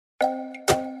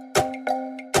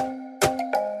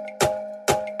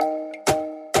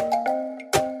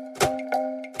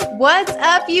What's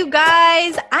up, you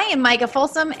guys? I am Micah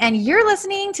Folsom, and you're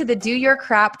listening to the Do Your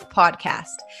Crap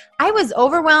podcast. I was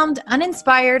overwhelmed,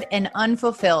 uninspired, and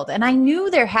unfulfilled, and I knew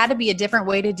there had to be a different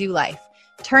way to do life.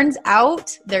 Turns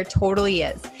out there totally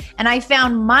is. And I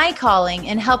found my calling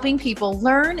in helping people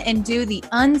learn and do the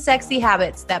unsexy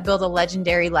habits that build a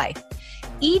legendary life.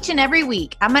 Each and every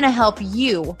week, I'm going to help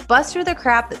you bust through the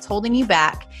crap that's holding you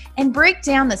back and break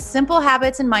down the simple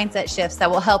habits and mindset shifts that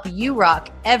will help you rock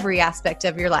every aspect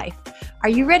of your life. Are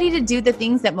you ready to do the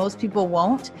things that most people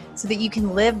won't so that you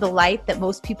can live the life that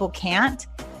most people can't?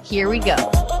 Here we go.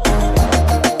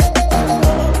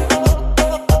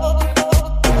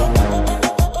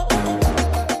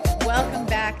 Welcome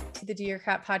back to the Do Your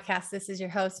Crap podcast. This is your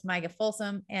host, Micah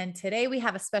Folsom, and today we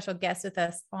have a special guest with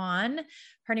us on.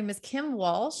 Her name is Kim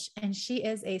Walsh, and she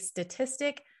is a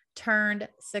statistic turned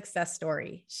success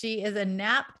story. She is a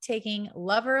nap-taking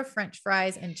lover of French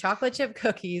fries and chocolate chip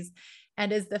cookies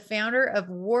and is the founder of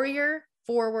Warrior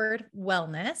Forward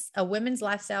Wellness, a women's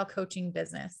lifestyle coaching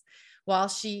business. While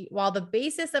the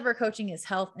basis of her coaching is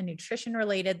health and nutrition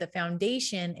related, the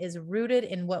foundation is rooted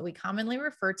in what we commonly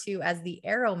refer to as the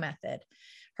Arrow method.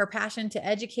 Her passion to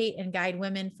educate and guide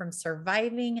women from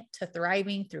surviving to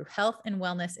thriving through health and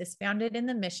wellness is founded in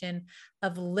the mission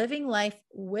of living life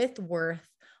with worth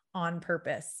on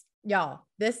purpose. Y'all,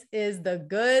 this is the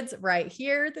goods right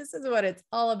here. This is what it's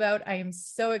all about. I am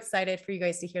so excited for you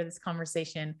guys to hear this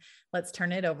conversation. Let's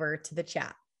turn it over to the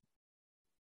chat.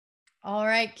 All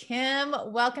right, Kim,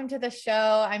 welcome to the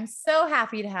show. I'm so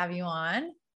happy to have you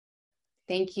on.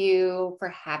 Thank you for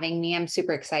having me. I'm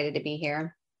super excited to be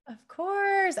here. Of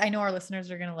course. I know our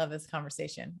listeners are going to love this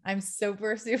conversation. I'm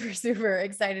super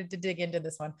excited to dig into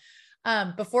this one.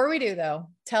 Before we do though,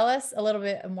 tell us a little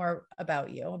bit more about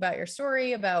you, about your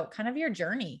story, about kind of your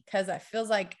journey. Cause it feels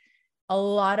like a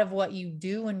lot of what you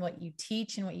do and what you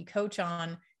teach and what you coach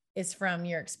on is from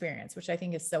your experience, which I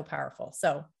think is so powerful.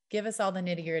 So give us all the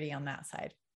nitty-gritty on that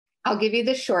side. I'll give you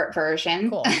the short version.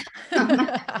 Cool.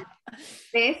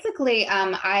 Basically,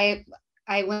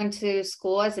 I went to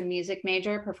school as a music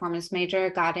major, performance major,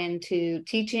 got into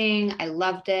teaching. I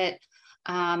loved it.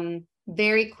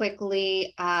 Very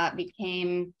quickly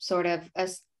became sort of a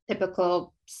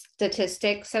typical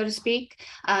statistic, so to speak.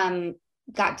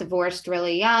 Got divorced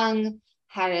really young,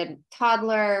 had a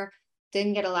toddler,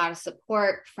 didn't get a lot of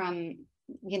support from,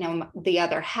 the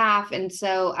other half. And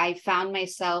so I found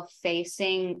myself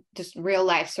facing just real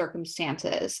life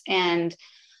circumstances and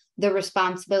the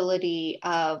responsibility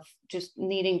of just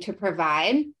needing to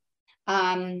provide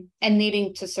and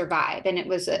needing to survive. And it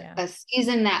was a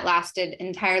season that lasted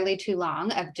entirely too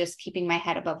long of just keeping my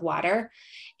head above water.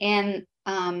 And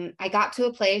I got to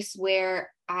a place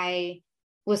where I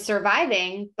was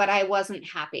surviving, but I wasn't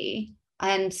happy.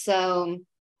 And so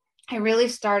I really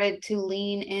started to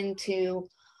lean into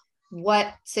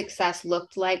what success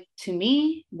looked like to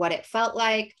me, what it felt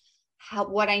like,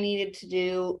 what I needed to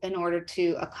do in order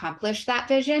to accomplish that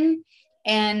vision,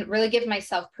 and really give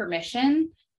myself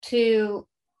permission to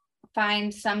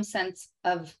find some sense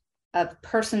of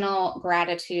personal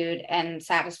gratitude and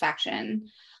satisfaction,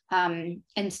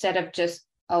 instead of just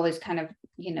always kind of,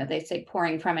 they say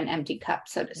pouring from an empty cup,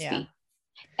 so to speak. Yeah.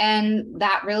 And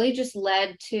that really just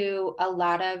led to a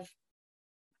lot of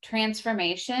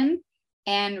transformation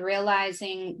and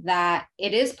realizing that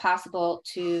it is possible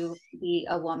to be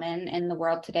a woman in the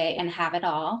world today and have it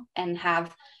all and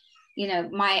have,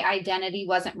 my identity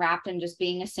wasn't wrapped in just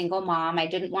being a single mom. I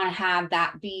didn't want to have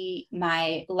that be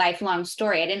my lifelong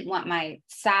story. I didn't want my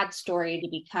sad story to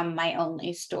become my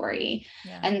only story.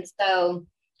 Yeah. And so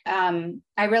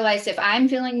I realized if I'm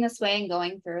feeling this way and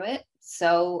going through it,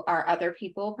 so are other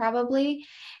people probably.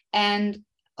 And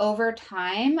over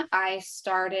time, I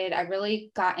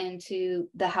really got into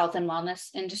the health and wellness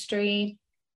industry.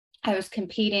 I was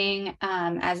competing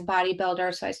as a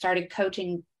bodybuilder. So I started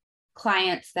coaching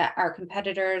clients that are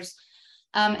competitors.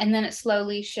 And then it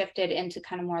slowly shifted into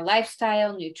kind of more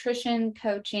lifestyle, nutrition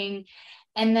coaching.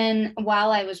 And then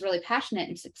while I was really passionate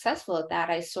and successful at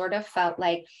that, I sort of felt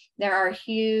like there are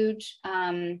huge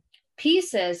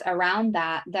pieces around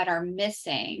that are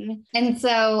missing. And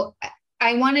so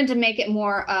I wanted to make it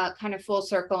more kind of full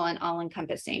circle and all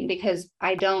encompassing, because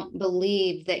I don't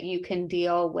believe that you can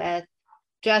deal with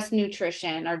just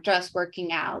nutrition or just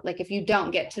working out. Like if you don't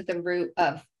get to the root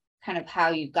of kind of how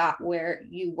you got where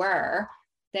you were,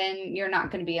 then you're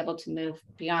not going to be able to move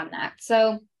beyond that.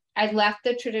 So I left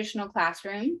the traditional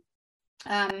classroom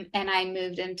and I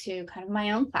moved into kind of my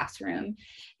own classroom.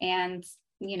 And,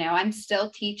 I'm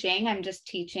still teaching. I'm just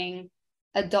teaching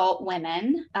adult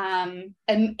women,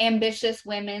 ambitious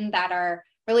women that are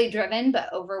really driven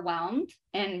but overwhelmed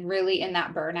and really in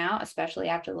that burnout, especially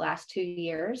after the last 2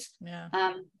 years.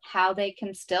 Yeah. How they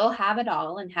can still have it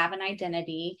all and have an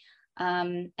identity,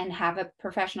 and have a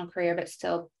professional career, but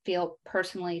still feel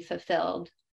personally fulfilled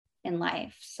in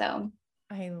life. So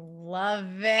I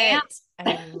love it.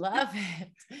 I love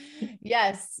it.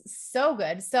 Yes. So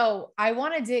good. So I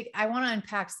want to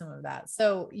unpack some of that.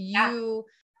 So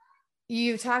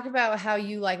you talk about how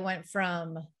you like went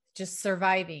from just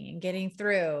surviving and getting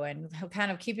through and kind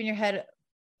of keeping your head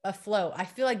afloat. I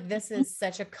feel like this is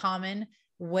such a common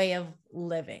way of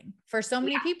living for so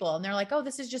many people. And they're like, oh,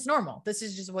 this is just normal. This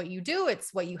is just what you do.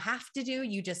 It's what you have to do.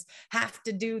 You just have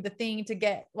to do the thing to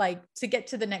get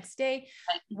to the next day.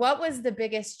 What was the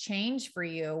biggest change for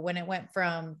you when it went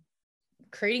from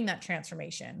creating that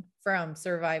transformation from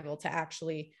survival to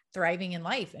actually thriving in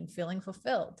life and feeling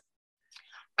fulfilled?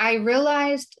 I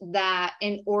realized that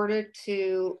in order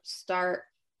to start,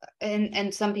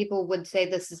 and some people would say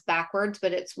this is backwards,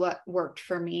 but it's what worked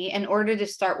for me. In order to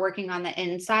start working on the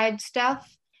inside stuff,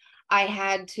 I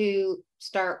had to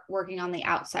start working on the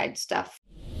outside stuff.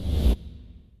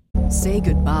 Say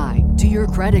goodbye to your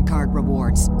credit card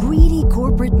rewards. Greedy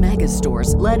corporate mega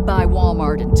stores, led by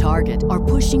Walmart and Target, are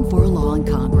pushing for a law in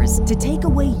Congress to take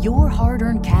away your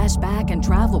hard-earned cash back and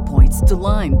travel points to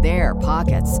line their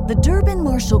pockets. The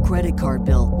Durbin-Marshall credit card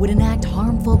bill would enact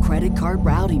harmful credit card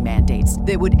routing mandates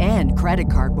that would end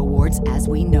credit card rewards as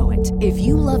we know it. If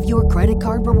you love your credit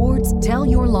card rewards, tell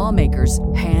your lawmakers,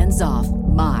 hands off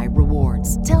my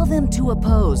rewards. Tell them to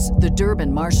oppose the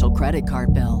Durbin-Marshall credit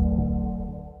card bill.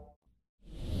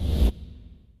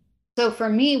 So for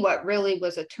me, what really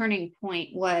was a turning point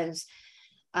was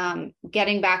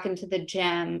getting back into the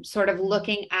gym, sort of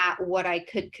looking at what I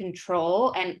could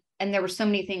control. And there were so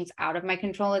many things out of my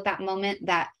control at that moment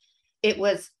that it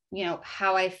was,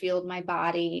 how I feel my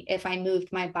body, if I moved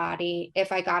my body,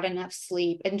 if I got enough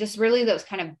sleep, and just really those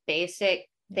kind of basic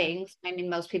things. I mean,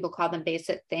 most people call them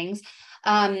basic things.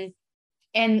 And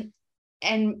kind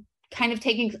of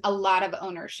taking a lot of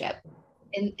ownership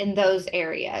in those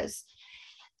areas.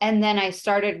 And then I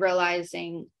started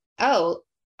realizing, oh,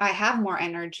 I have more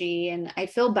energy and I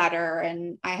feel better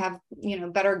and I have,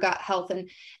 better gut health.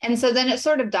 And so then it's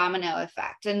sort of domino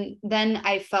effect. And then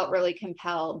I felt really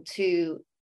compelled to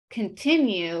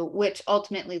continue, which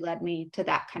ultimately led me to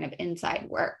that kind of inside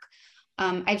work.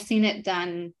 I've seen it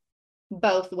done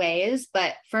both ways,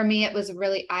 but for me, it was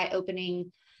really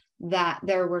eye-opening that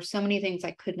there were so many things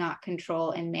I could not control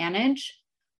and manage.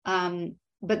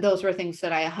 But those were things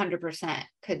that I 100%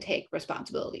 could take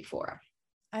responsibility for.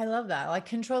 I love that. Like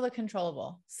control the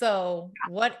controllable. So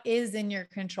what is in your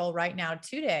control right now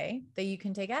today that you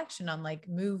can take action on, like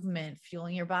movement,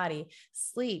 fueling your body,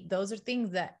 sleep? Those are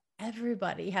things that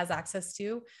everybody has access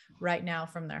to right now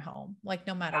from their home, like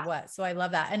no matter what. So I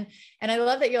love that. And I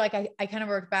love that you're like, I kind of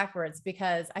worked backwards,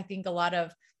 because I think a lot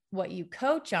of what you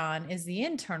coach on is the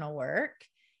internal work.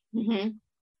 Mm-hmm.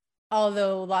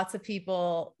 Although lots of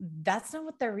people, that's not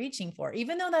what they're reaching for,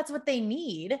 even though that's what they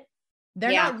need.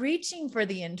 They're not reaching for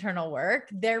the internal work.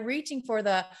 They're reaching for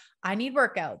I need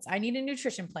workouts. I need a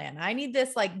nutrition plan. I need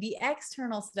this, like the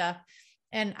external stuff.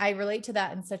 And I relate to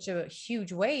that in such a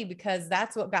huge way, because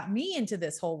that's what got me into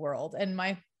this whole world. And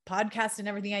my podcast and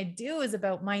everything I do is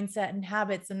about mindset and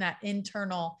habits and that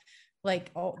internal, like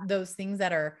all those things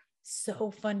that are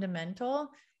so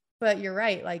fundamental. But you're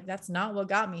right. Like, that's not what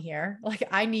got me here. Like,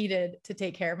 I needed to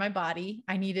take care of my body.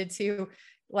 I needed to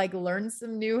like learn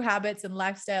some new habits and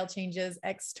lifestyle changes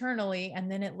externally. And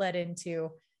then it led into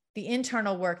the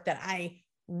internal work that I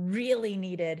really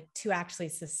needed to actually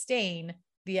sustain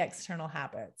the external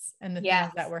habits and the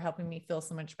things that were helping me feel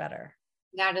so much better.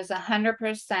 That is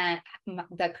 100%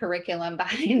 the curriculum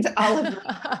behind all of it.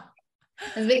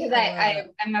 It's because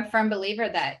I'm a firm believer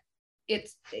that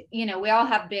it's, we all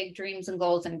have big dreams and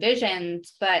goals and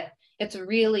visions, but it's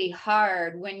really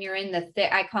hard when you're in the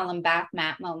thick, I call them back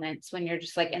mat moments, when you're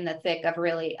just like in the thick of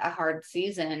really a hard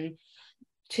season,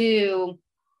 to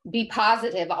be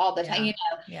positive all the time,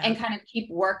 and kind of keep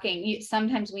working.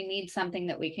 Sometimes we need something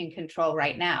that we can control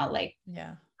right now, like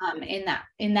in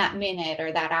that minute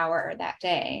or that hour or that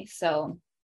day. So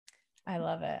I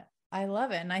love it.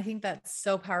 And I think that's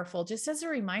so powerful, just as a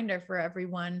reminder for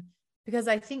everyone, because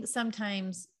I think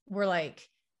sometimes we're like,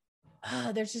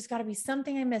 oh, there's just got to be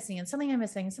something I'm missing and something I'm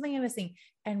missing and something I'm missing.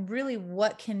 And really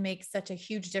what can make such a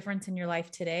huge difference in your life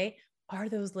today are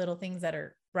those little things that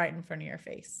are right in front of your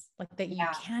face, like that you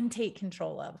can take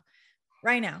control of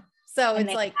right now. So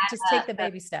it's like, just take the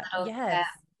baby step. Yes.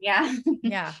 Yeah.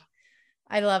 Yeah.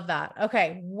 I love that.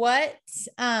 Okay. What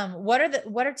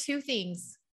are two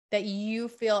things that you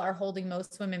feel are holding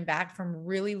most women back from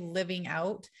really living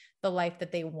out the life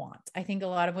that they want? I think a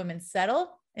lot of women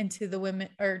settle into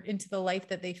the life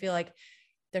that they feel like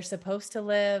they're supposed to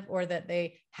live, or that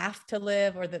they have to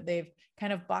live, or that they've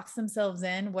kind of boxed themselves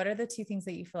in. What are the two things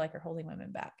that you feel like are holding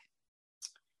women back?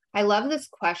 I love this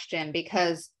question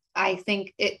because I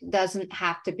think it doesn't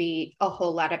have to be a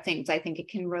whole lot of things. I think it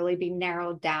can really be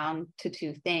narrowed down to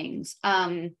two things.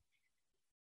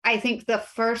 I think the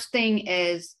first thing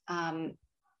is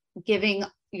giving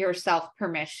yourself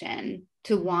permission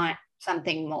to want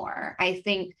something more. I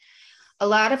think a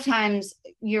lot of times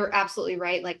you're absolutely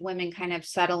right. Like, women kind of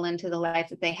settle into the life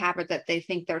that they have, or that they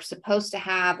think they're supposed to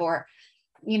have, or,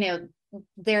 you know,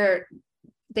 their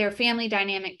family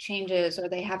dynamic changes, or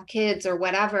they have kids or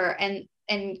whatever. And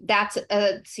that's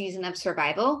a season of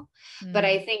survival. But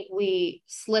I think we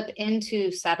slip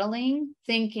into settling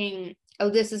thinking, oh,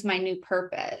 this is my new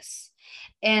purpose.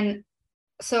 And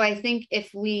so I think if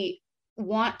we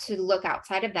want to look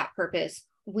outside of that purpose,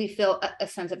 we feel a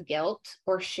sense of guilt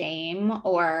or shame,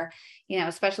 or, you know,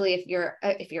 especially if you're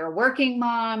a working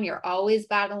mom, you're always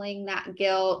battling that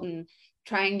guilt and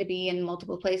trying to be in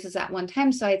multiple places at one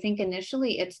time. So I think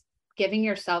initially it's giving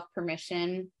yourself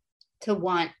permission to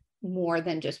want more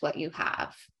than just what you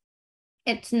have.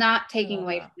 It's not taking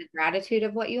away from the gratitude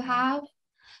of what you have,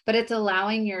 but it's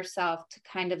allowing yourself to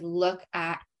kind of look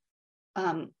at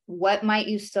what might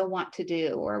you still want to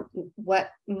do, or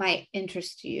what might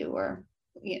interest you, or,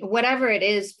 you know, whatever it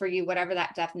is for you, whatever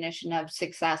that definition of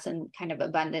success and kind of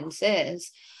abundance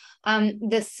is.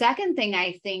 The second thing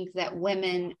I think that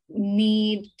women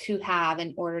need to have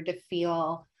in order to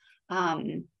feel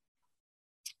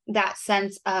that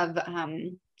sense of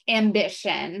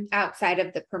ambition outside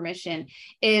of the permission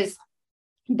is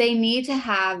they need to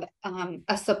have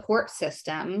a support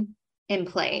system in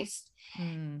place.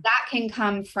 That can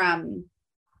come from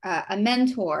a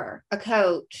mentor, a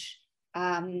coach,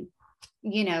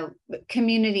 you know,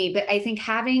 community. But I think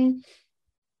having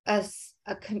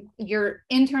your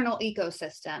internal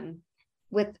ecosystem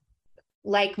with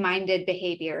like-minded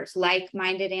behaviors,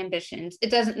 like-minded ambitions.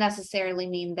 It doesn't necessarily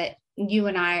mean that you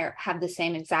and I have the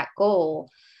same exact goal,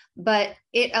 but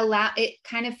it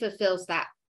kind of fulfills that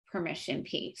permission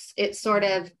piece. It sort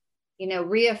of, you know,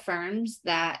 reaffirms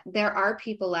that there are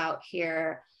people out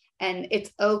here, and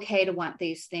it's okay to want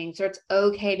these things, or it's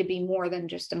okay to be more than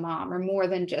just a mom, or more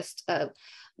than just a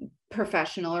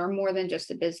professional, or more than just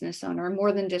a business owner, or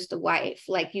more than just a wife.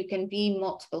 Like, you can be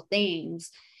multiple things,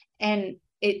 and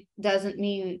it doesn't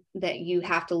mean that you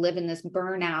have to live in this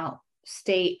burnout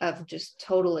state of just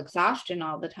total exhaustion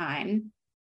all the time.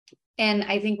 And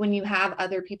I think when you have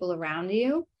other people around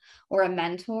you, or a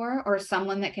mentor, or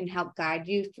someone that can help guide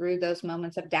you through those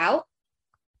moments of doubt,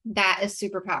 that is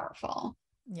super powerful.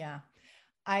 Yeah.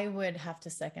 I would have to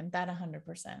second that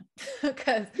 100%,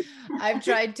 because I've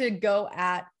tried to go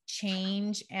at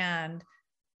change and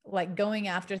like going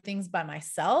after things by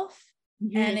myself.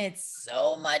 And it's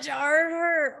so much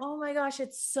harder. Oh my gosh,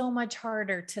 it's so much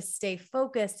harder to stay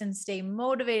focused and stay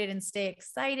motivated and stay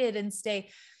excited and stay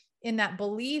in that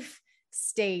belief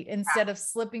state, instead of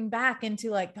slipping back into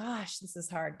like, gosh, this is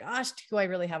hard. Gosh, do I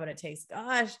really have what it takes?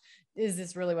 Gosh, is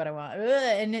this really what I want?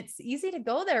 And it's easy to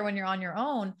go there when you're on your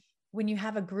own. When you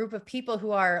have a group of people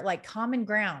who are like common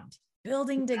ground,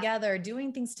 building together,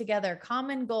 doing things together,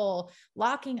 common goal,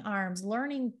 locking arms,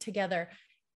 learning together.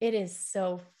 It is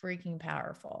so freaking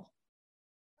powerful.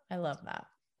 I love that.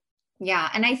 Yeah.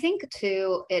 And I think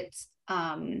too, it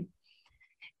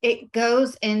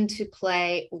goes into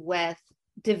play with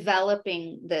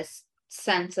developing this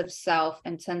sense of self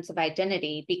and sense of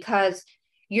identity, because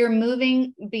you're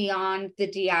moving beyond the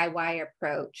DIY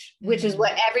approach, which is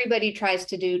what everybody tries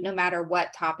to do, no matter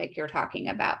what topic you're talking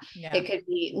about. Yeah. It could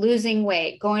be losing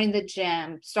weight, going to the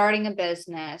gym, starting a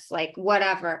business, like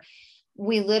whatever.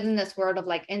 We live in this world of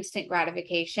like instant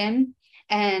gratification.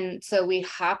 And so we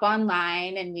hop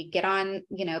online and we get on,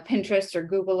 you know, Pinterest or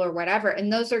Google or whatever.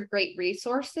 And those are great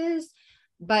resources.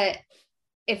 But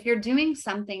if you're doing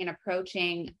something and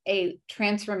approaching a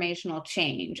transformational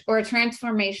change or a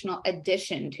transformational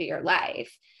addition to your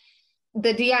life,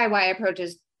 the DIY approach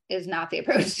is not the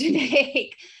approach to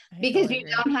take, because you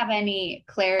don't have any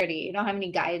clarity. You don't have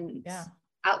any guidance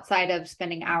outside of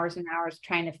spending hours and hours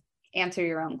trying to answer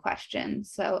your own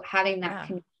questions. So having that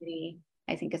community,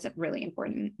 I think, is really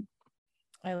important.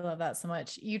 I love that so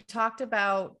much. You talked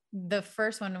about the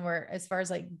first one where, as far as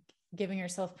like giving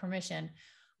yourself permission,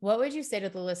 what would you say to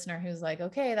the listener who's like,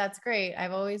 okay, that's great.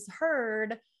 I've always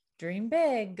heard dream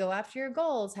big, go after your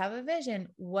goals, have a vision.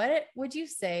 What would you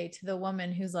say to the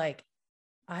woman who's like,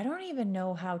 I don't even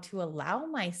know how to allow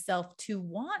myself to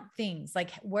want things.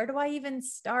 Like, where do I even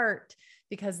start?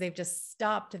 Because they've just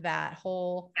stopped that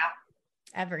whole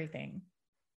everything.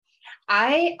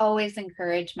 I always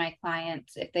encourage my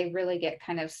clients, if they really get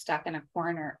kind of stuck in a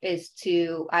corner,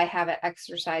 I have an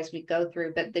exercise we go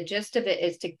through, but the gist of it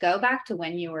is to go back to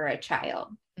when you were a child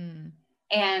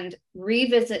and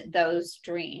revisit those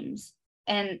dreams.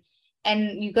 And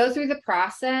you go through the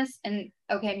process, and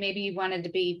okay, maybe you wanted to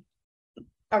be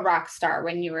a rock star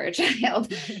when you were a child.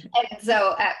 And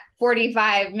so at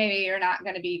 45, maybe you're not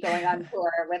going to be going on tour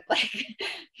with like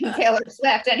Taylor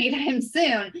Swift anytime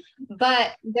soon.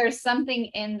 But there's something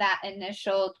in that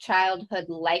initial childhood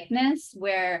likeness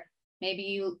where maybe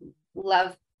you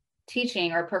love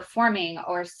teaching or performing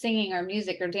or singing or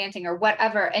music or dancing or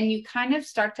whatever. And you kind of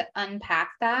start to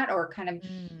unpack that, or kind of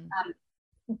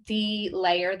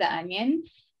de-layer the onion.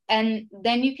 And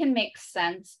then you can make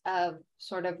sense of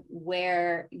sort of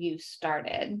where you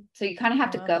started. So you kind of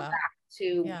have to go back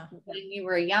to when you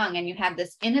were young and you had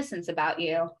this innocence about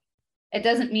you. It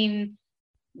doesn't mean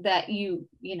that you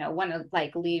want to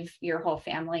like leave your whole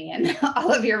family and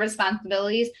all of your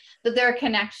responsibilities, but there are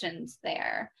connections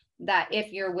there that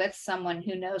if you're with someone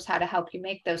who knows how to help you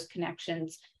make those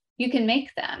connections, you can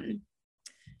make them.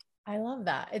 I love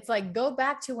that. It's like, go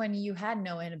back to when you had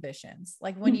no inhibitions,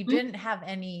 like when you didn't have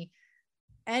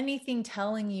anything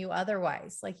telling you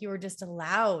otherwise, like you were just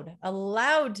allowed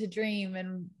to dream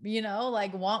and,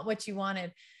 like want what you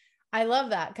wanted. I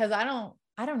love that. Cause I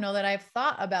don't know that I've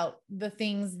thought about the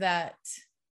things that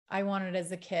I wanted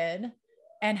as a kid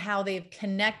and how they've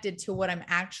connected to what I'm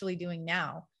actually doing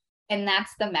now. And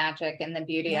that's the magic and the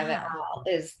beauty of it all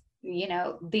is,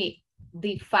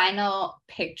 the final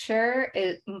picture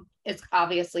is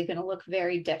obviously going to look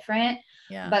very different,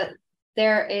 but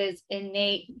there is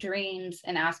innate dreams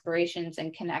and aspirations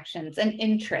and connections and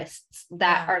interests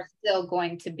that are still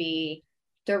going to be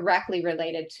directly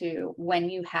related to when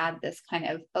you had this kind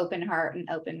of open heart and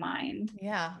open mind.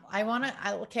 Yeah.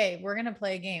 We're going to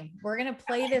play a game. We're going to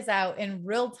play this out in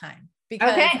real time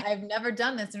because I've never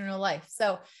done this in real life.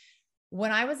 So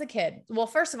when I was a kid, well,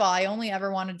 first of all, I only ever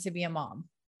wanted to be a mom.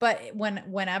 But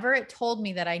whenever it told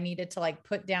me that I needed to like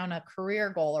put down a career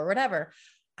goal or whatever,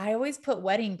 I always put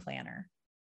wedding planner,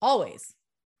 always.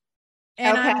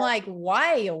 And I'm like,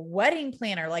 why a wedding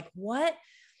planner? Like what?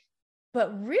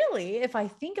 But really, if I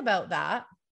think about that,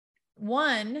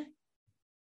 one,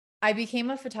 I became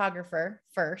a photographer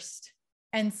first.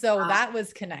 And so that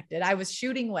was connected. I was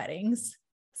shooting weddings.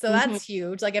 So that's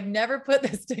huge. Like I've never put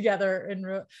this together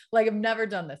I've never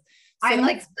done this. So I'm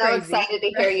like so excited to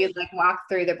hear you like walk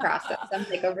through the process. I'm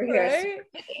like over here.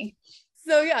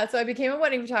 So I became a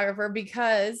wedding photographer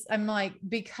because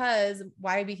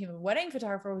why I became a wedding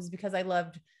photographer was because I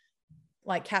loved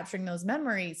like capturing those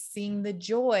memories, seeing the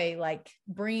joy, like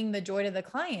bringing the joy to the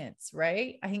clients.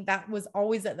 Right. I think that was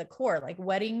always at the core. Like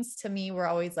weddings to me were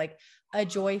always like a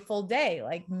joyful day,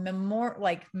 like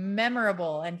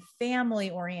memorable and family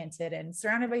oriented and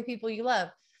surrounded by people you love.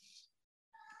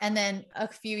 And then a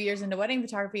few years into wedding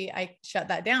photography, I shut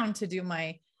that down to do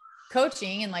my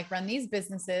coaching and like run these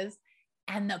businesses.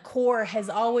 And the core has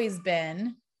always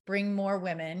been bring more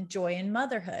women joy in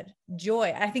motherhood.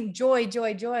 Joy. I think joy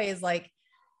is like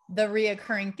the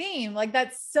reoccurring theme. Like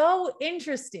that's so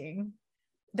interesting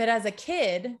that as a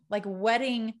kid, like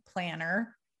wedding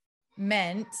planner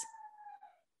meant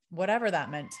whatever that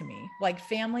meant to me, like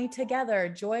family together,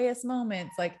 joyous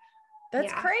moments. Like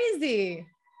that's crazy.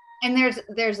 And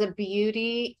there's a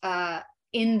beauty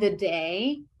in the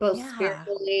day, both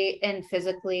spiritually and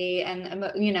physically, and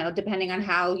depending on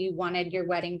how you wanted your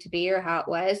wedding to be or how it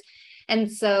was.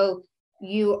 And so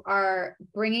you are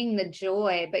bringing the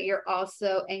joy, but you're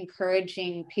also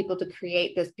encouraging people to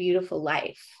create this beautiful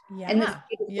life and this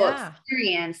beautiful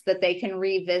experience that they can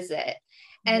revisit.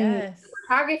 And the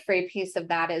photography piece of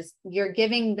that is you're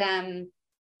giving them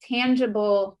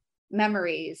tangible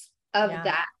memories of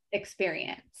that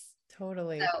experience.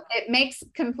 Totally. So it makes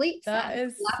complete sense. That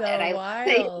is so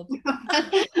wild.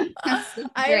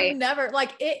 I've never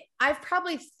I've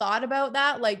probably thought about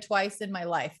that like twice in my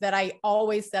life, that I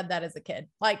always said that as a kid,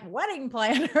 like wedding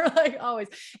planner, like always.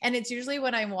 And it's usually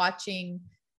when I'm watching,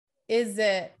 is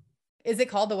it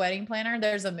called The Wedding Planner?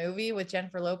 There's a movie with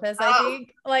Jennifer Lopez, I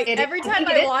think. Like every time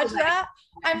I watch that,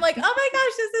 I'm like, oh my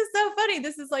gosh, this is so funny.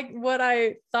 This is like what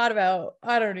I thought about.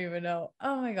 I don't even know.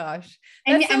 Oh my gosh.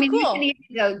 That's so cool. You can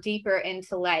even go deeper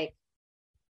into like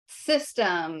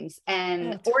systems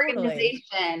and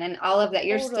organization and all of that.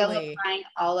 You're still applying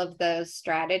all of those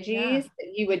strategies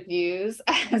that you would use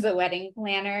as a wedding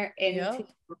planner into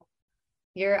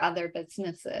your other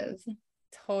businesses.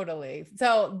 Totally.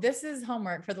 So this is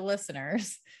homework for the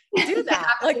listeners. Do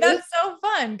that. Like, that's so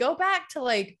fun. Go back to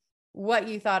like what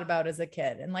you thought about as a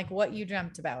kid and like what you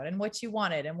dreamt about and what you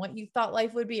wanted and what you thought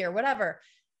life would be or whatever.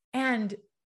 And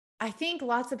I think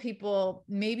lots of people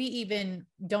maybe even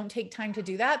don't take time to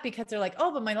do that because they're like,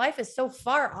 oh, but my life is so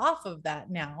far off of that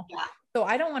now. Yeah. So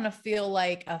I don't want to feel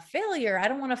like a failure. I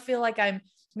don't want to feel like I'm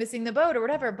missing the boat or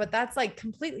whatever, but that's like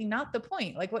completely not the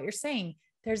point. Like what you're saying,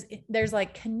 there's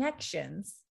like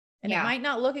connections, and it might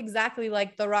not look exactly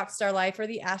like the rock star life or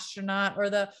the astronaut or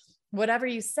the whatever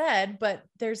you said, but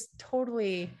there's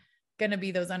totally going to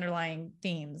be those underlying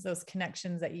themes, those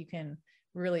connections that you can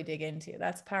really dig into.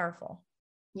 That's powerful.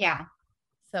 Yeah.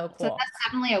 So cool. So that's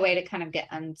definitely a way to kind of get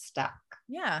unstuck.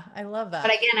 Yeah. I love that.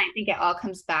 But again, I think it all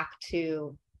comes back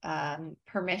to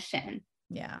permission.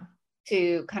 Yeah.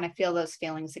 To kind of feel those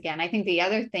feelings again. I think the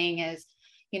other thing is,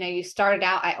 you started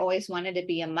out, I always wanted to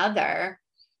be a mother.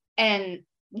 And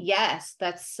yes,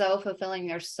 that's so fulfilling.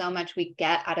 There's so much we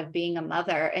get out of being a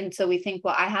mother. And so we think,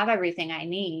 well, I have everything I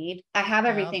need. I have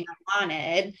everything I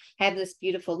wanted. I have this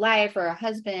beautiful life or a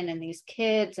husband and these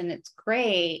kids, and it's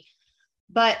great.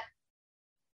 But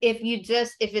if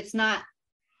it's not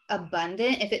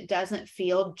abundant, if it doesn't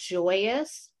feel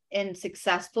joyous and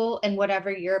successful in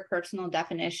whatever your personal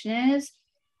definition is,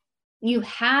 you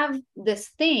have this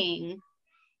thing,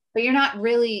 but you're not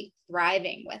really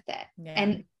thriving with it. Yeah.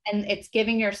 And it's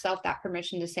giving yourself that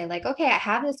permission to say like, okay, I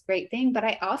have this great thing, but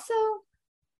I also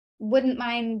wouldn't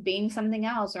mind being something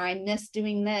else, or I miss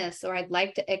doing this, or I'd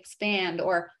like to expand.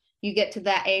 Or you get to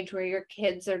that age where your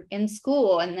kids are in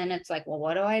school and then it's like, well,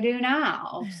 what do I do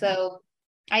now? So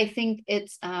I think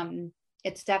it's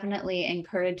definitely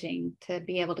encouraging to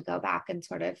be able to go back and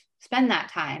sort of spend that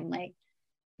time. Like,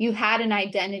 you had an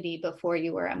identity before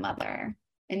you were a mother,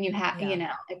 and you have,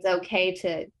 it's okay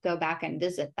to go back and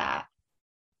visit that.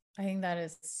 I think that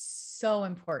is so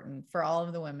important for all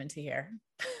of the women to hear.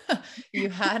 You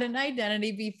had an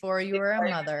identity before you were a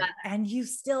mother, and you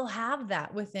still have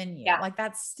that within you. Yeah. Like,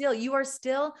 that's still, you are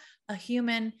still a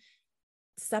human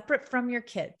separate from your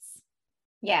kids.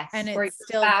 Yes. And it's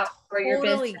still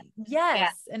totally,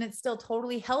 yes. And it's still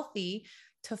totally healthy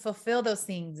to fulfill those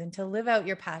things and to live out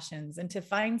your passions and to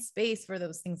find space for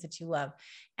those things that you love.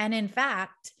 And in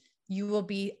fact, you will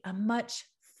be a much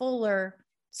fuller,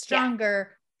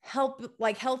 stronger,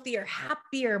 healthier,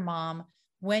 happier mom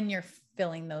when you're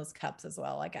filling those cups as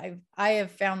well. Like I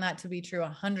have found that to be true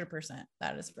 100%.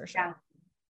 That is for sure.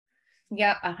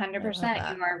 Yeah.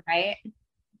 100%. You are right.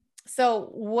 So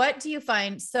what do you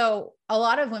find? So a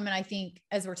lot of women, I think,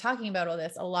 as we're talking about all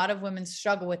this, a lot of women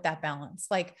struggle with that balance.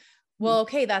 Like, well,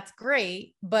 okay, that's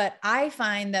great. But I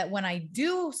find that when I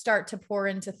do start to pour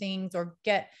into things or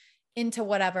get into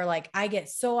whatever, like I get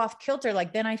so off kilter,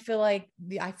 like then I feel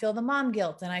the mom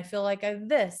guilt and I feel like I'm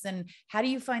this. And how do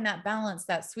you find that balance,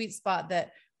 that sweet spot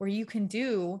where you can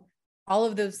do all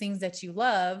of those things that you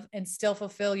love and still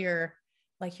fulfill your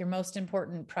most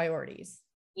important priorities?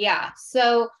 Yeah.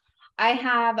 So I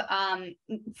have,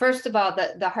 first of all,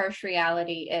 the harsh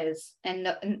reality is,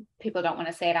 and people don't want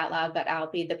to say it out loud, but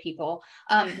I'll be the people.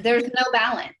 There's no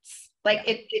balance. Like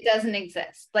it doesn't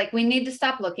exist. Like, we need to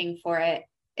stop looking for it.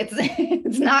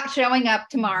 It's not showing up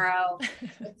tomorrow.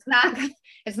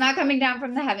 It's not coming down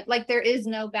from the heaven. Like, there is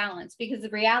no balance, because the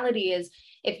reality is,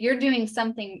 if you're doing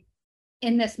something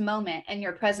in this moment and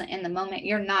you're present in the moment,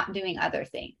 you're not doing other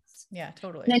things. Yeah,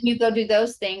 totally. Then you go do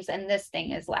those things and this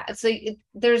thing is last. So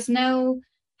there's no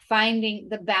finding,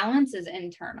 the balance is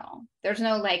internal. There's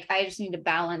no like, I just need to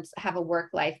balance, have a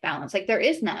work-life balance. Like, there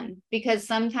is none, because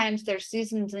sometimes there's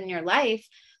seasons in your life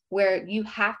where you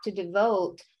have to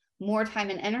devote more time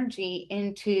and energy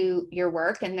into your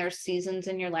work. And there's seasons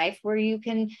in your life where you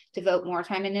can devote more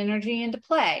time and energy into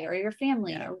play or your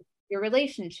family or your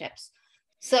relationships.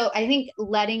 So I think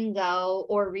letting go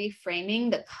or reframing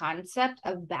the concept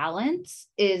of balance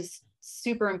is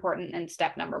super important. And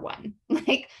step number one,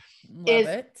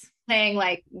 saying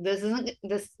like, this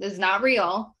is not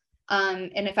real.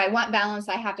 And if I want balance,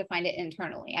 I have to find it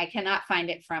internally. I cannot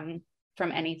find it from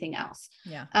anything else.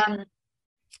 Yeah.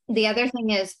 The other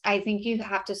thing is, I think you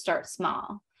have to start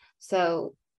small.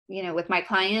 So, with my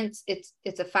clients, it's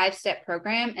a 5-step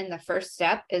program. And the first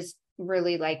step is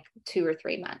really like 2 or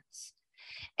 3 months.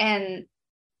 And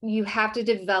you have to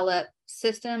develop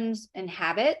systems and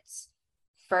habits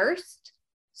first,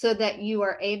 so that you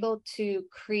are able to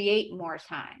create more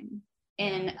time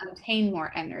and obtain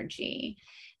more energy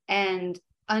and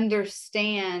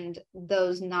understand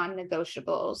those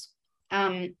non-negotiables.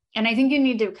 And I think you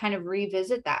need to kind of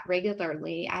revisit that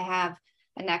regularly. I have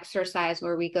an exercise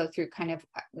where we go through kind of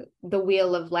the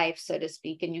wheel of life, so to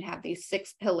speak, and you have these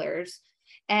 6 pillars.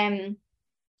 And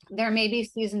there may be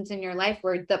seasons in your life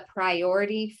where the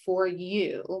priority for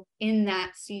you in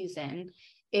that season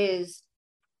is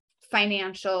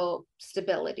financial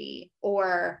stability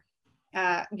or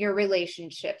your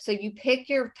relationship. So you pick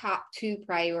your top 2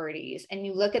 priorities and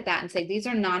you look at that and say, these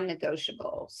are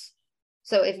non-negotiables.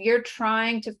 So if you're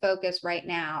trying to focus right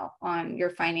now on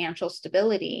your financial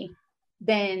stability,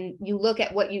 then you look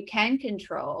at what you can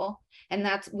control, and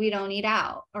that's, we don't eat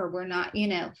out, or we're not,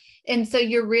 and so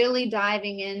you're really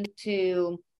diving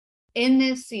into, in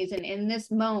this season, in this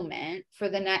moment, for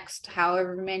the next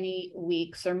however many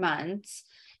weeks or months,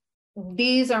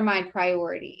 these are my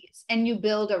priorities, and you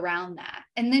build around that,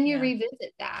 and then you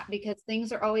revisit that, because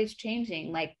things are always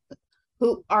changing. Like,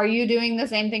 who are you doing the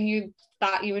same thing you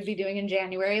thought you would be doing in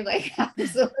January? Like,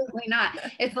 absolutely not.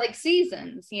 It's like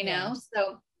seasons,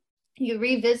 so you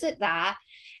revisit that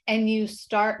and you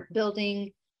start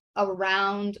building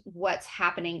around what's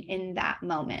happening in that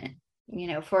moment.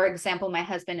 For example, my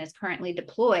husband is currently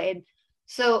deployed.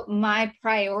 So my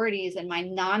priorities and my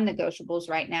non-negotiables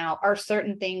right now are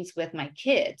certain things with my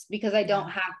kids, because I don't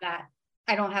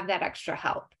have that extra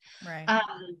help. Right.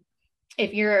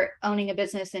 If you're owning a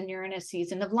business and you're in a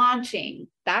season of launching,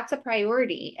 that's a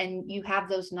priority, and you have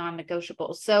those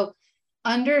non-negotiables. So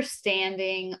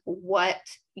understanding what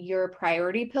your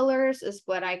priority pillars is,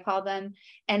 what I call them,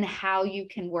 and how you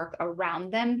can work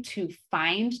around them to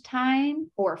find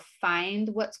time or find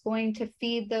what's going to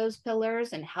feed those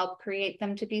pillars and help create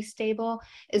them to be stable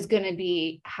is going to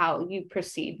be how you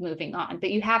proceed moving on.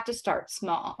 But you have to start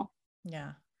small.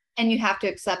 Yeah. And you have to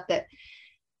accept that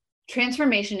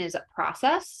transformation is a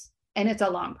process, and it's a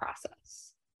long process.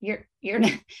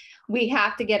 We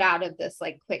have to get out of this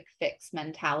like quick fix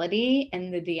mentality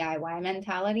and the DIY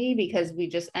mentality, because we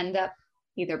just end up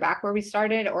either back where we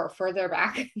started or further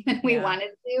back than we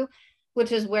wanted to,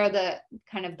 which is where the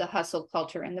kind of the hustle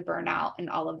culture and the burnout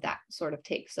and all of that sort of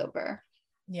takes over.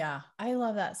 Yeah. I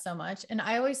love that so much. And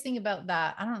I always think about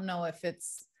that. I don't know if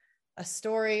it's a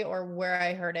story or where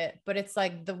I heard it, but it's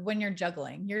like when you're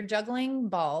juggling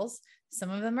balls. Some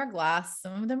of them are glass,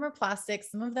 some of them are plastic,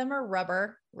 some of them are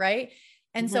rubber. Right.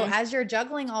 And so as you're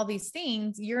juggling all these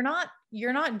things, you're not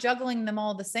juggling them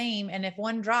all the same. And if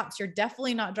one drops, you're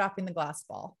definitely not dropping the glass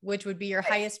ball, which would be your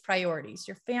highest priorities,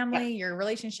 your family, your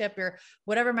relationship, your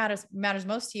whatever matters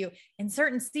most to you. In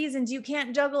certain seasons, you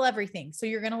can't juggle everything. So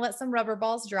you're going to let some rubber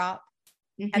balls drop.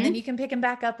 And then you can pick them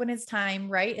back up when it's time,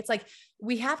 right? It's like,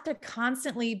 we have to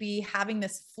constantly be having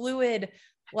this fluid,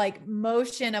 like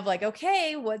motion of like,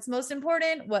 okay, what's most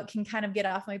important? What can kind of get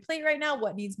off my plate right now?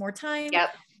 What needs more time?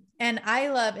 Yep. And I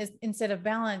love is, instead of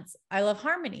balance, I love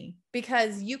harmony,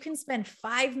 because you can spend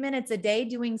 5 minutes a day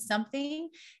doing something,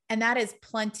 and that is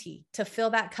plenty to fill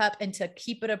that cup and to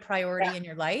keep it a priority in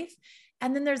your life.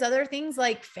 And then there's other things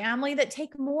like family that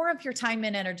take more of your time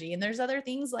and energy. And there's other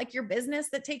things like your business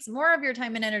that takes more of your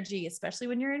time and energy, especially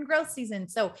when you're in growth season.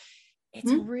 So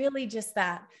it's really just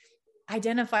that,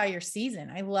 identify your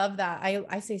season. I love that.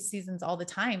 I say seasons all the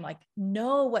time, like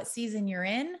know what season you're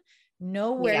in,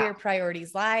 know where your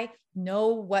priorities lie, know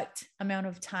what amount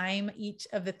of time each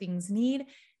of the things need,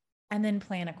 and then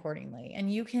plan accordingly.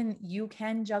 And you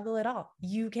can juggle it all.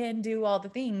 You can do all the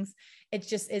things. It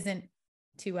just isn't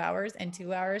 2 hours and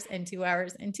 2 hours and 2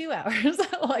 hours and 2 hours.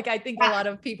 Like I think a lot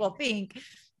of people think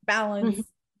balance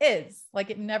is like,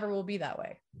 it never will be that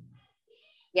way.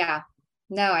 Yeah,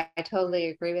 no, I totally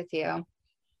agree with you.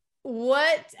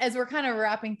 As we're kind of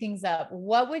wrapping things up,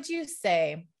 what would you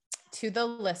say to the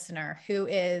listener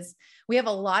we have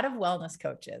a lot of wellness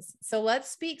coaches. So let's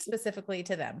speak specifically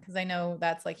to them, because I know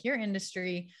that's like your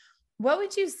industry. What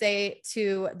would you say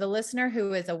to the listener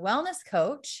who is a wellness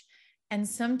coach and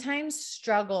sometimes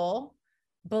struggle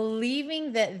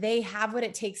believing that they have what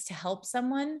it takes to help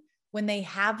someone when they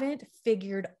haven't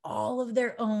figured all of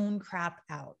their own crap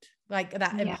out? Like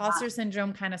that imposter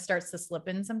syndrome kind of starts to slip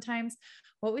in sometimes.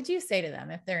 What would you say to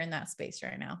them if they're in that space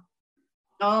right now?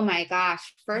 Oh my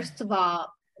gosh. First of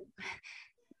all,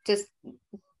 just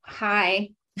hi,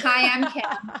 I'm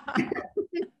Kim.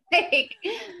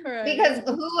 Because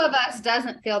who of us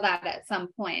doesn't feel that at some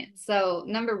point? So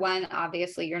number one,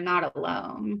 obviously you're not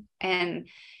alone, and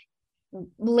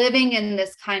living in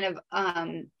this kind of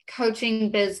coaching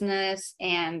business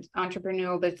and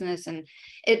entrepreneurial business, and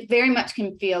it very much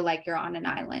can feel like you're on an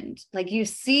island. Like you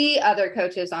see other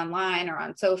coaches online or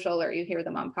on social, or you hear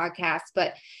them on podcasts,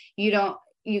 but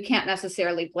you can't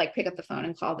necessarily like pick up the phone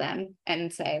and call them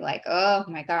and say like, oh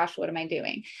my gosh, what am I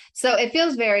doing? So it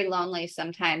feels very lonely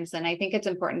sometimes. And I think it's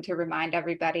important to remind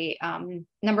everybody,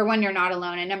 number one, you're not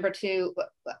alone. And number two,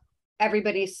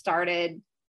 everybody started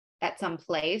at some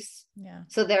place. Yeah.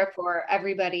 So therefore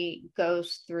everybody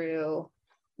goes through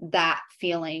that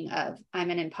feeling of I'm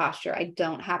an imposter. I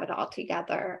don't have it all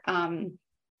together.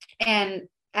 And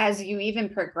as you even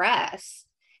progress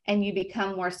and you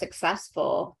become more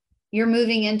successful, you're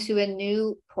moving into a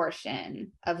new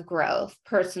portion of growth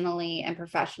personally and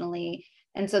professionally.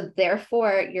 And so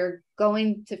therefore you're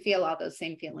going to feel all those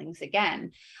same feelings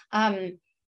again. And,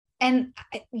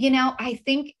 I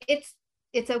think it's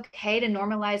okay to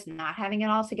normalize not having it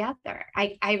all together.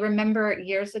 I remember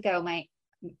years ago,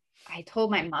 I told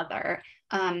my mother,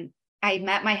 I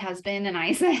met my husband and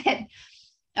I said,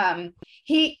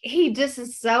 he just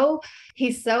is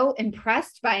he's so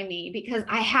impressed by me because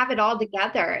I have it all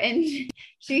together. And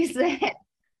she said,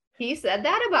 he said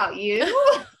that about you?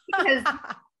 Because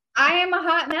I am a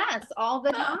hot mess all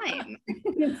the time.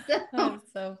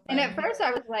 And at first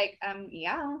I was like,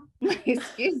 yeah,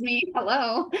 excuse me,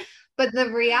 hello. But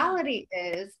the reality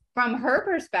is, from her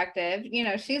perspective,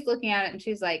 she's looking at it and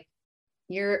she's like,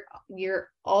 you're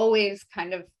always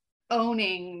kind of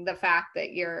owning the fact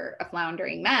that you're a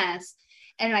floundering mess.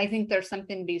 And I think there's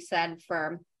something to be said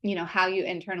for, how you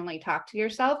internally talk to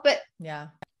yourself. But yeah,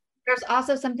 there's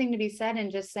also something to be said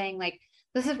in just saying, like,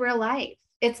 this is real life.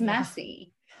 It's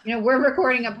messy. We're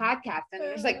recording a podcast and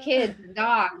there's like kids and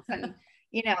dogs and,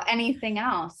 anything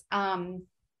else. And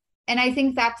I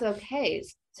think that's okay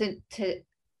to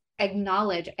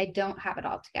acknowledge I don't have it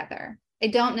all together. I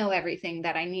don't know everything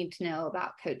that I need to know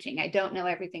about coaching. I don't know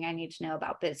everything I need to know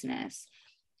about business.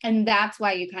 And that's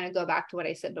why you kind of go back to what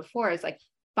I said before, is like,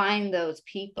 find those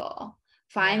people,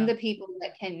 find the people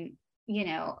that can,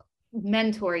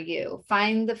 mentor you,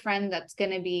 find the friend that's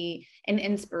going to be an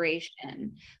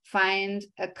inspiration, find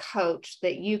a coach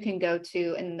that you can go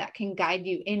to and that can guide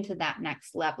you into that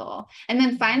next level. And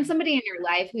then find somebody in your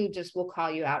life who just will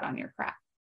call you out on your crap.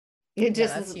 It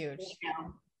just that's is huge.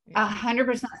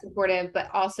 100% supportive, but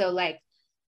also like,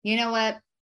 you know what?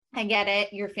 I get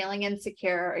it. You're feeling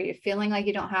insecure, or you're feeling like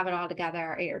you don't have it all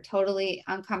together, or you're totally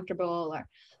uncomfortable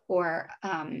or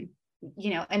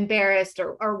embarrassed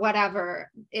or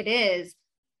whatever it is.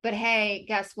 But hey,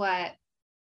 guess what?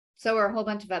 So are a whole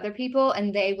bunch of other people,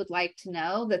 and they would like to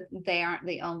know that they aren't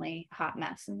the only hot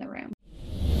mess in the room.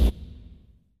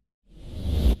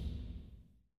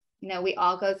 We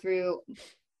all go through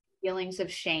feelings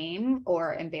of shame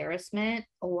or embarrassment,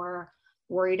 or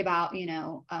worried about,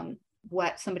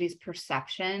 what somebody's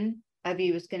perception of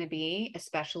you is going to be,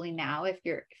 especially now if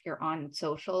you're on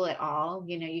social at all.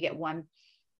 You get one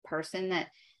person that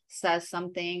says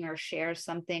something or shares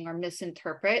something or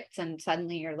misinterprets, and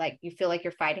suddenly you feel like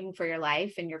you're fighting for your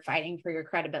life and you're fighting for your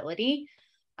credibility.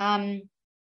 And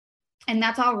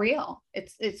that's all real.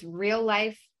 It's real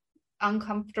life,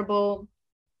 uncomfortable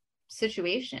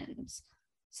situations.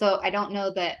 So I don't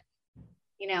know that,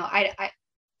 I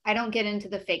don't get into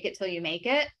the fake it till you make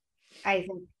it. I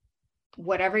think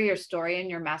whatever your story and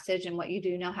your message and what you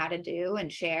do know how to do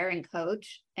and share and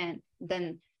coach, and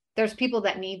then there's people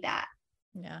that need that.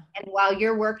 Yeah. And while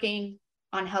you're working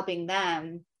on helping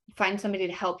them, find somebody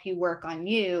to help you work on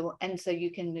you. And so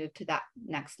you can move to that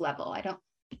next level. I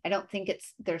don't think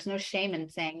there's no shame in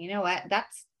saying, you know what,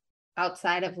 that's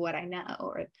outside of what I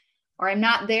know, or I'm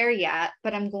not there yet,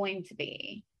 but I'm going to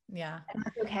be. Yeah. And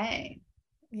that's okay.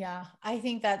 Yeah. I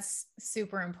think that's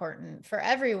super important for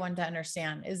everyone to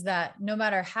understand, is that no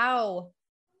matter how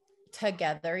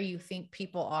together you think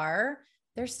people are,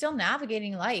 they're still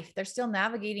navigating life. They're still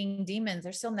navigating demons.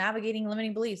 They're still navigating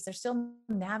limiting beliefs. They're still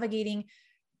navigating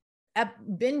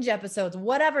binge episodes,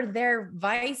 whatever their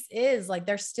vice is, like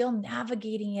they're still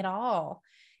navigating it all.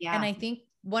 Yeah. And I think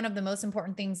one of the most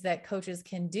important things that coaches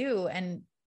can do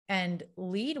and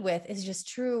lead with is just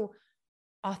true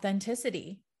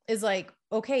authenticity. Is like,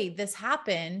 okay, this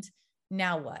happened.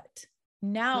 Now what?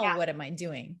 Now what am I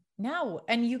doing now?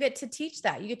 And you get to teach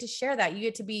that. You get to share that. You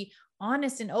get to be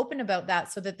honest and open about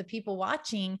that, so that the people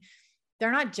watching,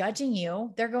 they're not judging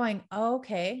you. They're going, oh,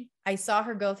 okay, I saw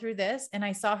her go through this and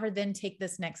I saw her then take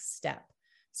this next step.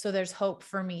 So there's hope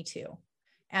for me too.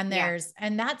 And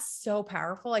and that's so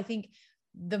powerful. I think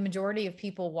the majority of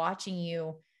people watching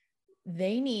you,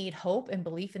 they need hope and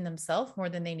belief in themselves more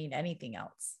than they need anything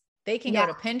else. They can go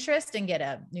to Pinterest and get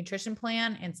a nutrition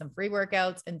plan and some free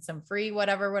workouts and some free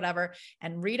whatever,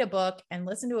 and read a book and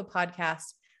listen to a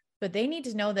podcast. But they need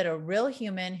to know that a real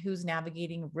human who's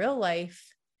navigating real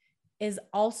life is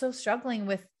also struggling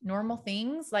with normal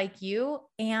things like you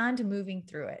and moving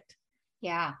through it.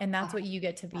 Yeah. And that's what you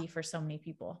get to be for so many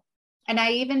people. And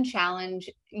I even challenge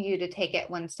you to take it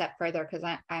one step further, because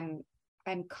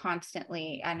I'm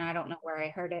constantly, and I don't know where I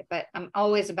heard it, but I'm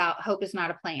always about hope is not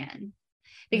a plan.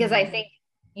 Because I think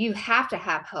you have to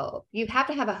have hope. You have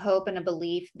to have a hope and a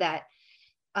belief that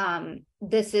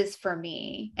this is for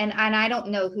me. And I don't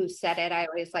know who said it. I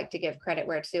always like to give credit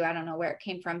where it's due. I don't know where it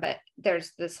came from, but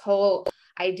there's this whole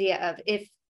idea of if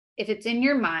it's in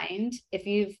your mind, if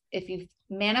you've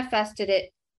manifested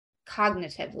it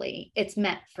cognitively, it's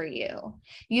meant for you.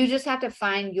 You just have to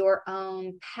find your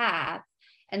own path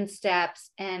and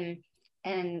steps and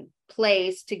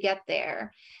place to get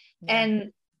there. Yeah.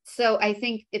 And so I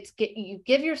think you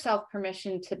give yourself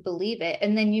permission to believe it,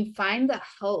 and then you find the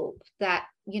hope that,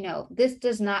 this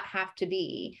does not have to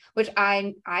be, which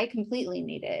I completely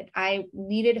needed. I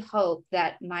needed hope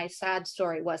that my sad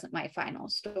story wasn't my final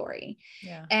story.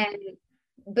 Yeah.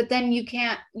 But then you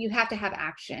have to have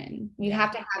action. You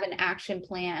have to have an action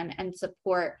plan and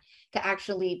support to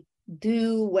actually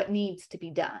do what needs to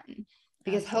be done,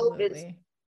 because hope is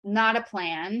not a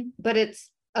plan, but it's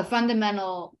a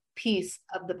fundamental piece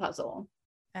of the puzzle.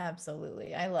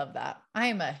 Absolutely. I love that. I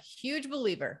am a huge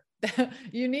believer.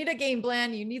 You need a game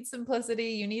plan, you need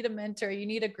simplicity, you need a mentor, you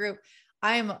need a group.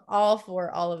 I am all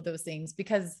for all of those things,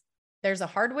 because there's a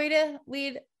hard way to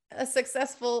lead a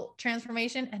successful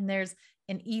transformation and there's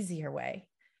an easier way.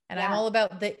 And I'm all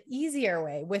about the easier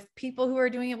way, with people who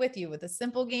are doing it with you, with a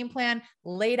simple game plan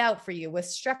laid out for you, with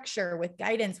structure, with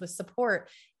guidance, with support.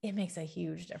 It makes a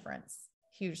huge difference.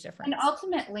 Huge difference. And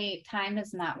ultimately, time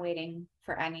is not waiting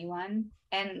for anyone.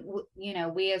 And,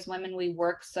 we as women, we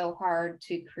work so hard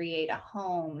to create a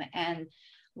home and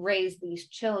raise these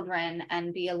children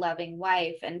and be a loving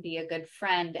wife and be a good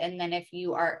friend. And then if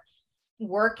you are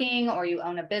working or you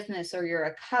own a business or you're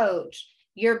a coach,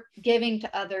 you're giving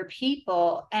to other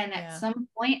people. And at some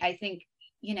point, I think,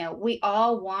 we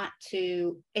all want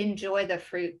to enjoy the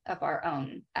fruit of our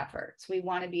own efforts. We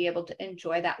want to be able to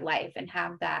enjoy that life and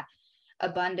have that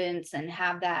abundance and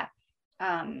have that,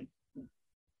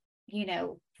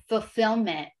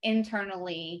 fulfillment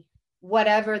internally,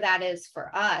 whatever that is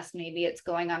for us. Maybe it's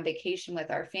going on vacation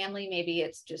with our family. Maybe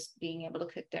it's just being able to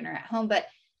cook dinner at home. But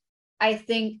I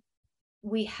think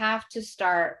we have to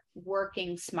start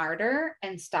working smarter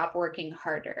and stop working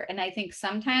harder. And I think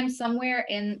sometimes somewhere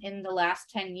in the last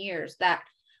 10 years, that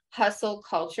hustle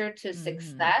culture to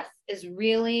success is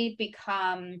really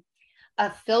become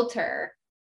a filter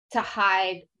to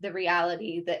hide the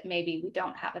reality that maybe we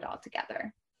don't have it all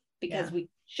together, because we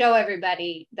show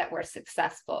everybody that we're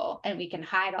successful, and we can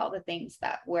hide all the things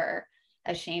that we're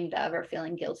ashamed of or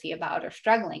feeling guilty about or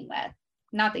struggling with.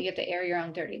 Not that you have to air your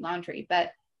own dirty laundry,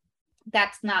 but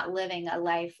that's not living a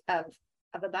life of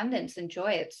abundance and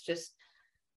joy.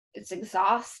 It's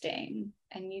exhausting,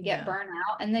 and you get burnt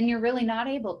out, and then you're really not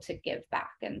able to give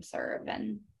back and serve.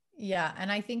 And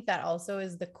I think that also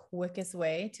is the quickest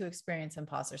way to experience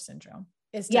imposter syndrome,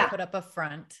 is to put up a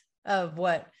front of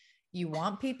what you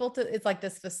want people to, it's like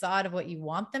this facade of what you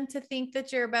want them to think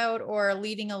that you're about, or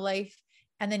leading a life.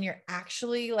 And then you're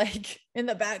actually like in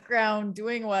the background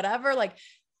doing whatever. Like,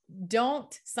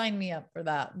 don't sign me up for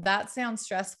that. That sounds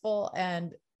stressful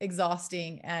and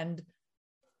exhausting and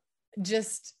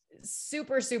just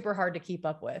super, super hard to keep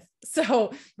up with.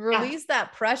 So release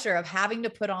that pressure of having to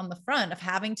put on the front, of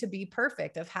having to be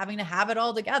perfect, of having to have it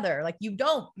all together. Like, you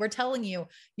don't, we're telling you,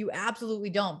 you absolutely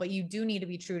don't, but you do need to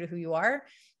be true to who you are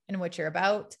and what you're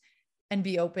about, and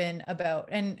be open about,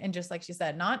 and just like she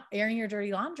said, not airing your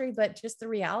dirty laundry, but just the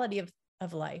reality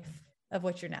of life, of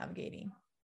what you're navigating.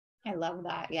 I love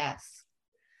that. Yes.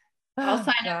 I'll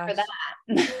sign up for that.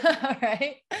 All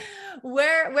right.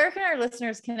 Where can our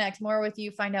listeners connect more with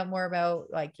you, find out more about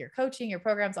like your coaching, your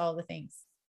programs, all the things?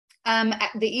 The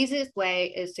easiest way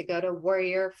is to go to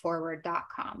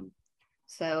warriorforward.com.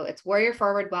 So it's Warrior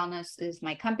Forward Wellness is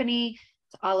my company.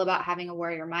 It's all about having a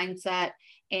warrior mindset,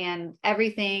 and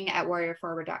everything at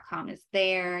warriorforward.com is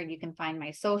there. You can find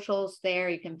my socials there.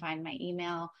 You can find my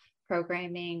email,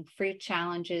 programming, free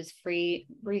challenges, free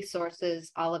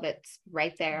resources, all of it's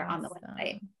right there on the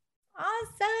website.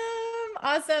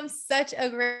 Awesome. Such a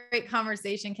great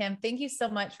conversation, Kim. Thank you so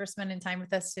much for spending time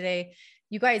with us today.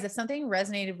 You guys, if something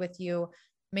resonated with you,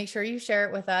 make sure you share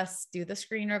it with us, do the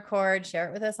screen record, share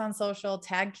it with us on social,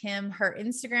 tag Kim. Her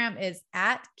Instagram is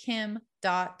 @kim.s.walsh.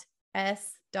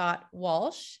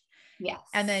 Yes.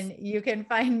 And then you can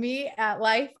find me at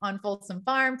Life on Folsom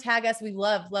Farm. Tag us. We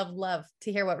love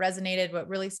to hear what resonated, what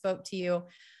really spoke to you.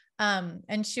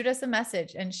 And shoot us a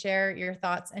message and share your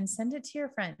thoughts and send it to your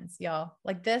friends, y'all.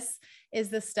 Like, this is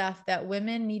the stuff that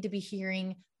women need to be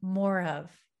hearing more of.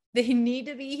 They need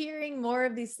to be hearing more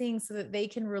of these things so that they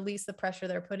can release the pressure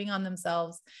they're putting on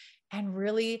themselves and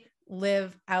really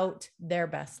live out their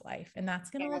best life. And that's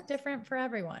going to look different for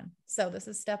everyone. So this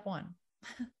is step one.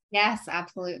 Yes,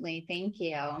 absolutely. Thank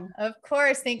you. Of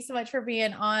course. Thanks so much for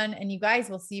being on. And you guys,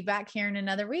 we'll see you back here in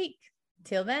another week.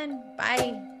 Till then,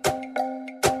 bye.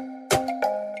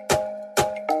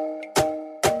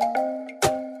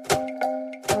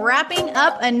 Wrapping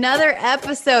up another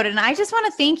episode, and I just want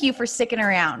to thank you for sticking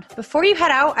around. Before you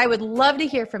head out, I would love to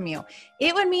hear from you.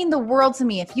 It would mean the world to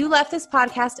me if you left this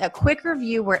podcast a quick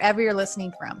review wherever you're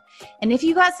listening from. And if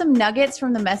you got some nuggets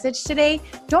from the message today,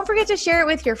 don't forget to share it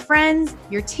with your friends,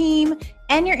 your team,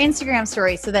 and your Instagram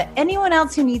story so that anyone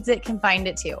else who needs it can find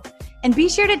it too. And be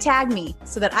sure to tag me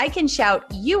so that I can shout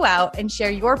you out and share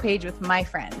your page with my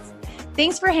friends.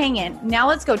 Thanks for hanging. Now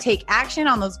let's go take action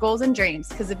on those goals and dreams,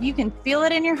 because if you can feel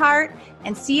it in your heart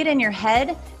and see it in your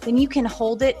head, then you can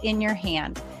hold it in your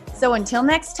hand. So until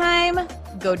next time,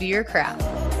 go do your crap.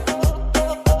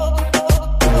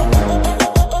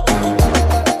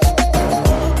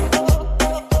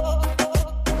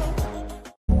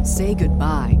 Say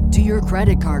goodbye to your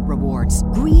credit card rewards.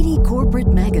 Greedy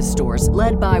corporate mega stores,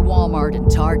 led by Walmart and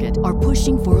Target, are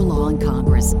pushing for a law in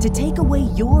Congress to take away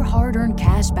your hard-earned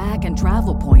cash back and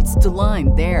travel points to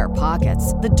line their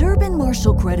pockets. The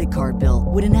Durbin-Marshall credit card bill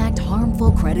would enact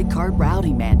harmful credit card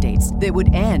routing mandates that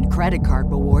would end credit card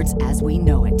rewards as we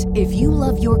know it. If you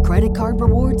love your credit card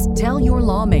rewards, tell your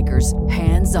lawmakers,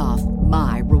 hands off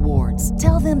my rewards.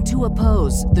 Tell them to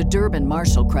oppose the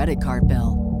Durbin-Marshall credit card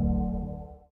bill.